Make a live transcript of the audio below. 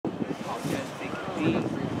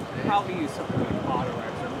Probably use something like Auto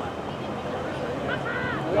X or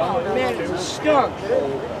Oh man, it's a skunk.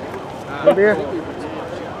 Come here.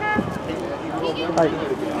 Hi.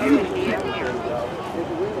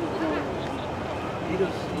 He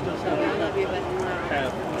does have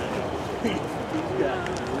he's got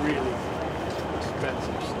really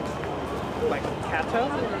expensive stuff. Like Kato?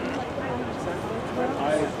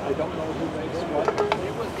 I don't know who makes what.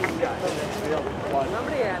 It was these guys.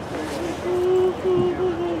 Somebody asked me.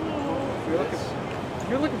 If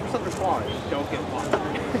you're looking for something quality, don't get boxed.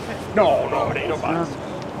 No, it ain't no box.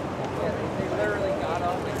 Yeah, they literally got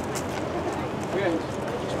all this.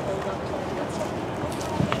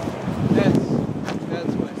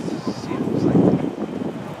 That's what it seems like.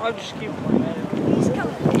 I'll just keep playing it. He's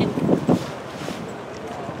coming in.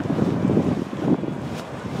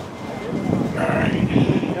 Alright.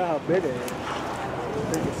 Yeah, how big it is. I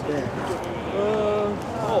think it's big.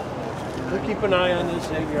 We'll keep an eye on this,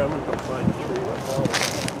 Xavier. I'm going to go find a tree.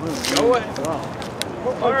 Go away. Wow.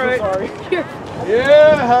 All right. Sorry.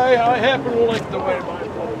 Yeah, I happen to like the way mine.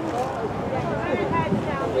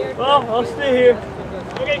 Well, I'll stay here.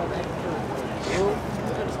 Okay.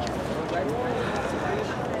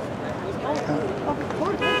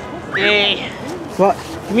 Hey. What?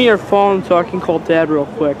 Give me your phone so I can call Dad real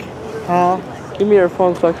quick. Huh? Give me your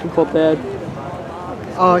phone so I can call Dad.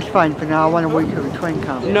 Oh, it's fine for now. I want to wait till the train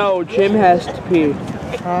comes. No, Jim has to pee.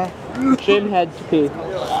 Huh? Jim had to pee.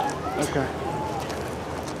 Okay.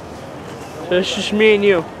 So it's just me and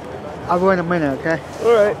you. I'll go in a minute, okay?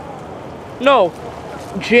 Alright. No,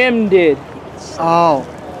 Jim did. Oh.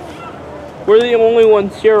 We're the only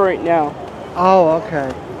ones here right now. Oh,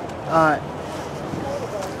 okay. Alright.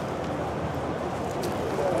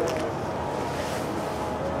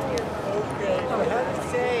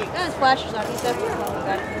 Flashes on. He's definitely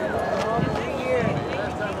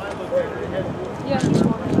yeah, he's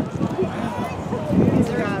one. Is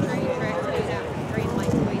there a green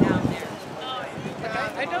light way down there?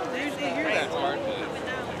 I don't usually hear that part.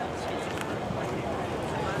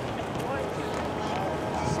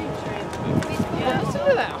 Listen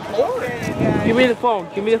to that horn. Give me the phone.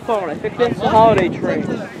 Give me the phone. I think that's the holiday train.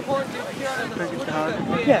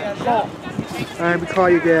 Yeah, call. Alright, we call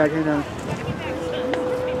you Dad. Hang on.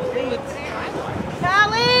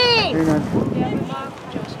 Hang on.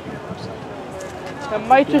 It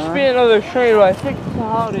might just be another train, but I think it's the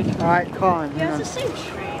holiday train. Alright, call him. Yeah, it's the same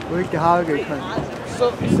train. Where's the holiday train?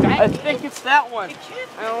 So, I think it's that one.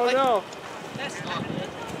 I don't know.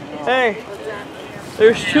 Hey,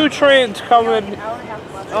 there's two trains coming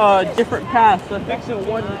different paths. I think the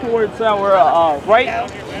one towards our right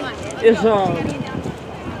is a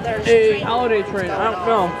holiday train. I don't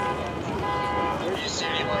know.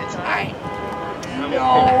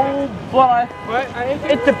 No, but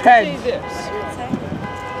it depends.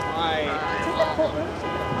 I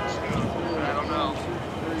don't know.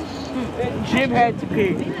 Jim had to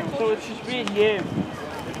pee, so it's just me and Jim.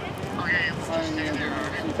 Okay, we'll stay there.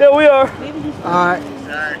 Yeah, we are. Alright.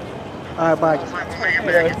 Alright, bye. We'll make it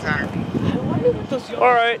back in time.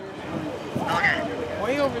 Alright. Okay.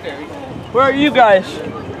 Way over there. Where are you guys?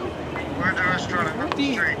 We're at the restaurant across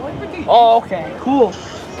the street. Oh, okay. Cool.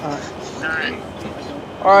 Alright.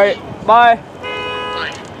 Alright. Bye.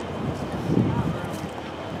 Bye.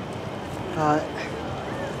 Alright.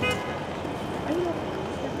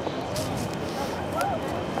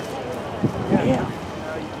 Yeah.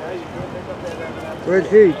 Where's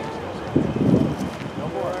he?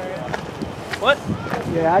 What?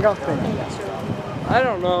 Yeah, I don't think. I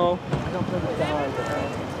don't know. I don't think it's the holiday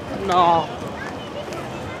train. No.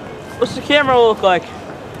 What's the camera look like?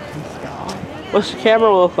 What's the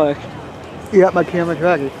camera look like? Yeah, my camera's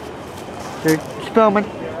ready. See, it's filming.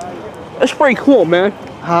 That's pretty cool, man.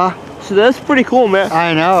 Huh? So that's pretty cool, man.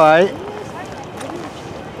 I know, right?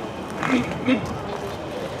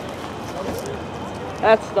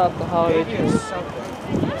 That's not the holiday train.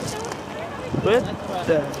 What? I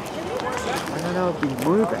don't know if he's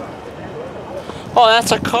moving. Oh,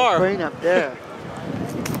 that's a car. Train up there.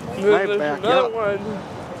 There's Right back another up. one.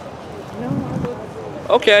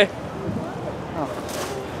 Okay.